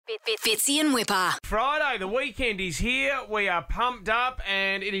Fitzy and Whipper. Friday, the weekend is here. We are pumped up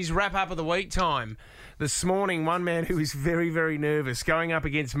and it is wrap-up of the week time. This morning, one man who is very, very nervous going up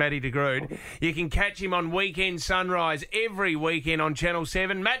against Matty de Groot. You can catch him on Weekend Sunrise every weekend on Channel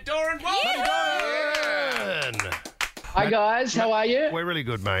 7. Matt Doran. Yeah. Hi guys, how are you? We're really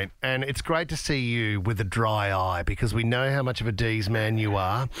good, mate. And it's great to see you with a dry eye because we know how much of a D's man you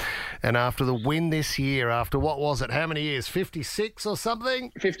are. And after the win this year, after what was it, how many years, 56 or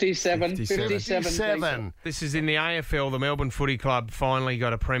something? 57. 57. This is in the AFL. The Melbourne Footy Club finally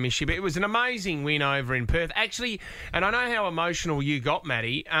got a premiership. It was an amazing win over in Perth. Actually, and I know how emotional you got,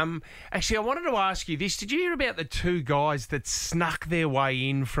 Matty. Actually, I wanted to ask you this. Did you hear about the two guys that snuck their way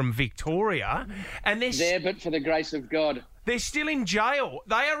in from Victoria? And they're There, but for the grace of God. They're still in jail.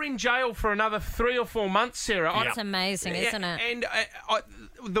 They are in jail for another 3 or 4 months, Sarah. That's amazing, isn't it? And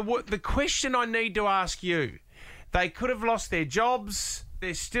the question I need to ask you, they could have lost their jobs.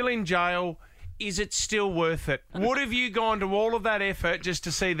 They're still in jail. Is it still worth it? Would have you gone to all of that effort just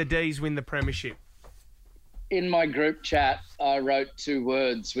to see the D's win the premiership? In my group chat, I wrote 2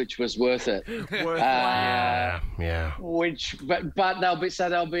 words, which was worth it. Yeah. But they'll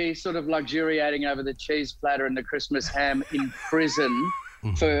be sort of luxuriating over the cheese platter and the Christmas ham in prison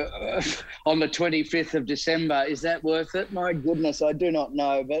for on the 25th of December. Is that worth it? My goodness, I do not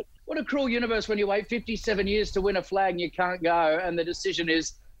know. But what a cruel universe when you wait 57 years to win a flag and you can't go, and the decision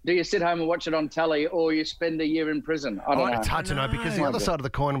is, do you sit home and watch it on telly or you spend a year in prison? I don't know. It's hard to know because the other side of the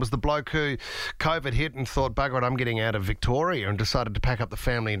coin was the bloke who COVID hit and thought, bugger it, I'm getting out of Victoria, and decided to pack up the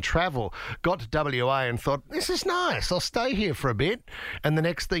family and travel. Got to WA and thought, this is nice, I'll stay here for a bit. And the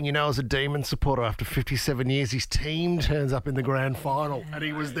next thing you know, as a Demon supporter, after 57 years, his team turns up in the grand final and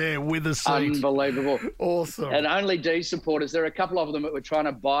he was there with a seat. Unbelievable. Awesome. And only D supporters. There are a couple of them that were trying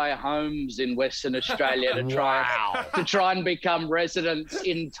to buy homes in Western Australia to try and become residents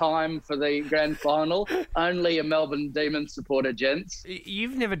in time for the grand final. Only a Melbourne Demon supporter, gents.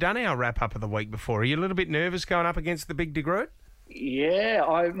 You've never done our wrap-up of the week before. Are you a little bit nervous going up against the big de Groot? Yeah,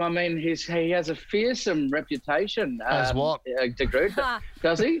 I mean, he has a fearsome reputation. As what? De Groot,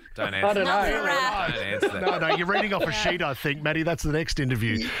 does he? Don't I don't Not for know. rap. Don't answer that. No, you're reading off a sheet, I think, Matty. That's the next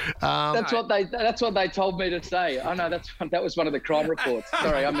interview. That's what they told me to say. Oh no, that was one of the crime reports.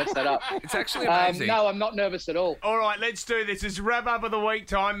 Sorry, I messed that up. It's actually amazing. No, I'm not nervous at all. All right, let's do this. It's wrap-up of the week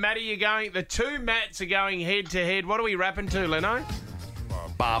time. Matty, the two Matts are going head-to-head. What are we rapping to, Leno?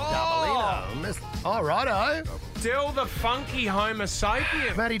 Bob Doublino. All righto. Del the funky Homo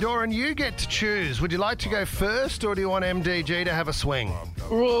sapien. Matty Doran, you get to choose. Would you like to go first or do you want MDG to have a swing?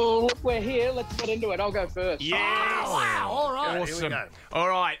 Well, look, we're here. Let's get into it. I'll go first. Yes. Wow. All right. Here we Awesome. go. All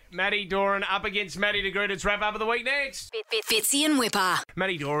right, Matty Doran up against Matty de Groot. It's wrap-up of the week next. Fitzy and Whipper.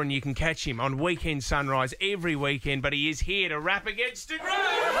 Matty Doran, you can catch him on Weekend Sunrise every weekend, but he is here to rap against de Groot.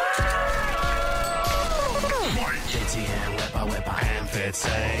 Fitzy and Whipper and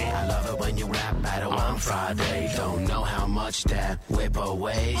Fitzy. I love it when you rap battle on Friday. Don't know how much that Whipper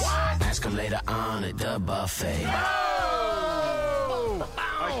weighs. Ask him later on at the buffet.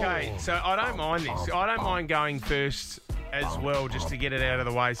 Okay, so I don't mind this. I don't mind going first as well, just to get it out of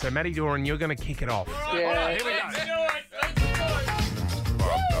the way. So, Matty Doran, you're going to kick it off. Yeah. Here we go. Let's do it.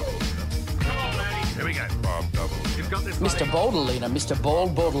 Come on, Matty. Here we go. You've got this, Mr. Baldolina, Mr.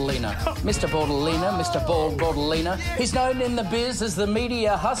 Bald Baldolina, Mr. Baldolina, Mr. Bald Baldolina. He's known in the biz as the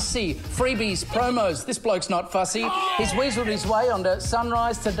media hussy. Freebies, promos, this bloke's not fussy. He's weaseled his way onto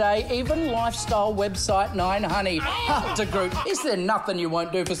Sunrise Today, even lifestyle website 9 Honey. Ha, de Groot, is there nothing you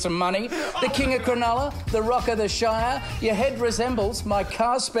won't do for some money? The king of Cronulla, the rock of the Shire, your head resembles my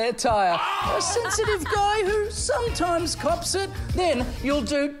car spare tyre. A sensitive guy who sometimes cops it, then you'll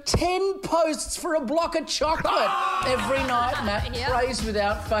do 10 posts for a block of chocolate. Every night, Matt prays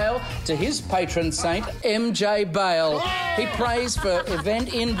without fail to his patron saint, MJ Bale. He prays for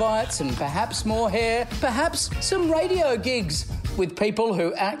event invites and perhaps more hair, perhaps some radio gigs with people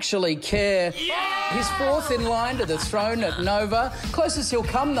who actually care. He's fourth in line to the throne at Nova. Closest he'll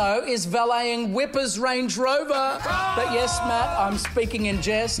come, though, is valeting Whipper's Range Rover. But yes, Matt, I'm speaking in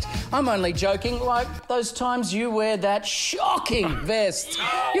jest. I'm only joking, like those times you wear that shocking vest.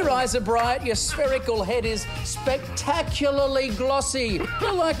 Your eyes are bright, your spherical head is spectacularly glossy.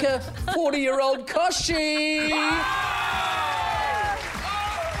 You're like a 40-year-old Koshi.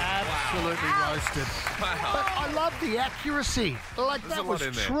 Absolutely roasted. But I love the accuracy. Like, There's that a lot was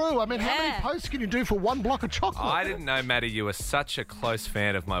in there. true. I mean, how many posts can you do for one block of chocolate? I didn't know, Matty, you were such a close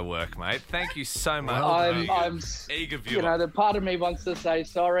fan of my work, mate. Thank you so much. I'm eager viewer. you know, the part of me wants to say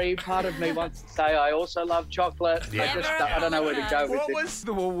sorry. Part of me wants to say I also love chocolate. I don't know where to go with What it. was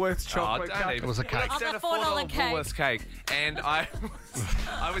the Woolworths chocolate don't cake? even. It was a cake. It's On a the $4 $4 cake. Woolworths cake. And I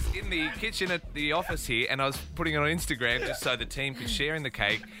I was in the kitchen at the office here, and I was putting it on Instagram just so the team could share in the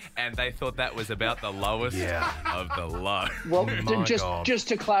cake, and they thought that was about the lowest of the low. Well, My God. just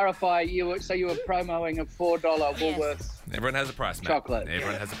to clarify, you were promoting a $4 Woolworths Everyone has a price, mate. chocolate.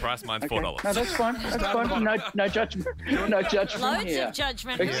 Everyone has a price. Mine's Okay. $4. No, that's fine. That's fine. No judgment. No judgment Loads here. of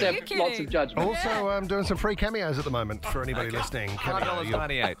judgment. Who are you Except kidding? lots of judgment. Also, I'm doing some free cameos at the moment for anybody listening. Cameo, you'll-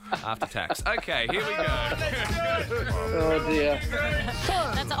 $5.98 after tax. Okay, here we go. Oh dear.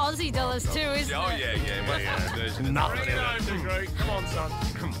 That's Aussie dollars too, isn't Oh, it? yeah. What's the version? Nothing. Come on, son.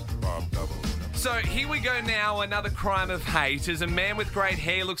 So here we go now, another crime of hate. As a man with great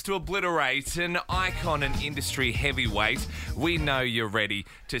hair looks to obliterate an icon and industry heavyweight, we know you're ready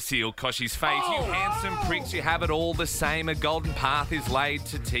to seal Koshy's fate. You handsome pricks, you have it all the same. A golden path is laid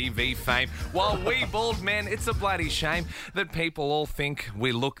to TV fame. While we bald men, it's a bloody shame that people all think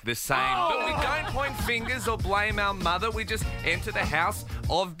we look the same. But we don't point fingers or blame our mother. We just enter the house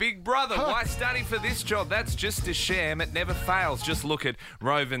of Big Brother. Why study for this job? That's just a sham. It never fails. Just look at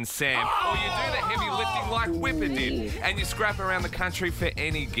Rove and Sam. Or you do the heavy lifting like Whipper did, and you scrap around the country for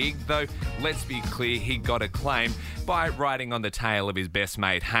any gig, though let's be clear, he got acclaim by riding on the tail of his best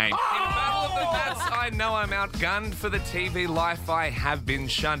mate Hayne. In Battle of the Bats, I know I'm outgunned. For the TV life, I have been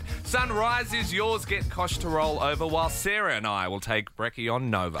shunned. Sunrise is yours, get Kosh to roll over, while Sarah and I will take Brekkie on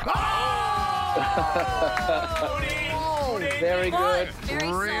Nova. Very good.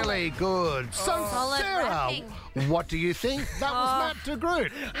 Very Really good. So, Solid Sarah, rapping. what do you think? That was Matt de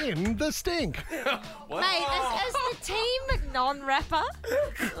Groot in The Stink. Mate, as the team non-rapper,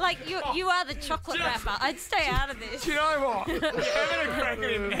 like you are the chocolate rapper. I'd stay out of this. Do you know what? You're having a crack at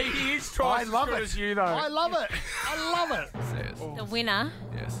him. He is twice as good as you, though. I love it. I love it. Says, The winner,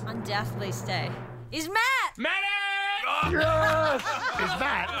 yes. undoubtedly stay, is Matt. Matty! Is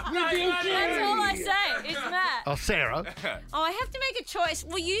that? That's all I say. It's Matt. Oh, Sarah. Oh, I have to make a choice.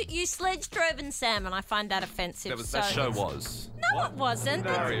 Well, you sledge drove and Sam, and I find that offensive. That show was. No, it wasn't.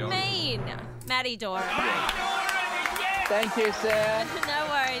 That's Carry on. mean. Matty Dora. Thank you, Sam. No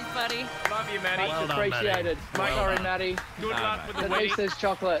worries, buddy. Love you, Matty. Much Well done, appreciated. Sorry, Matty. Good luck with the At wedding. least there's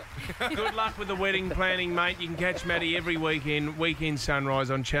chocolate. Good luck with the wedding planning, mate. You can catch Matty every weekend sunrise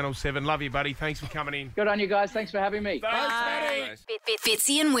on Channel 7. Love you, buddy. Thanks for coming in. Good on you guys. Thanks for having me. Thanks, Matty.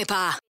 Fitzy and Whipper.